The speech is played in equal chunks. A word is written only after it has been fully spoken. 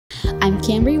I'm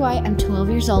Kambree White, I'm 12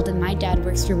 years old, and my dad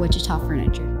works for Wichita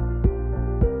Furniture.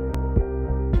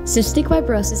 Cystic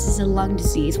fibrosis is a lung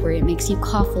disease where it makes you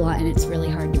cough a lot and it's really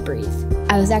hard to breathe.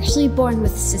 I was actually born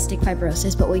with cystic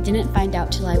fibrosis, but we didn't find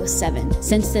out till I was 7.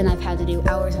 Since then, I've had to do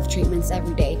hours of treatments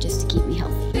every day just to keep me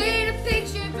healthy. Paint a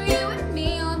picture for you and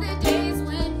me on the days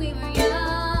when we were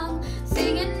young,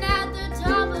 singing at the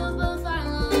top of both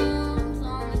our lungs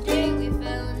on the day we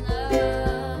fell in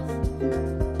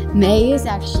love. May is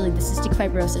actually the Cystic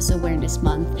Fibrosis Awareness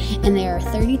Month, and there are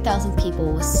 30,000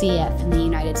 people with CF in the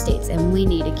United States, and we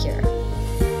need a cure.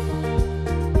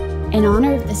 In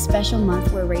honor of this special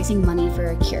month, we're raising money for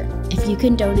a cure. If you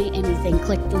can donate anything,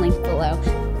 click the link below,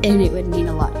 and it would mean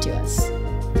a lot to us.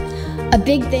 A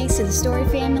big thanks to the Story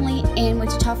family and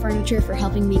Wichita Furniture for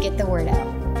helping me get the word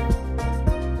out.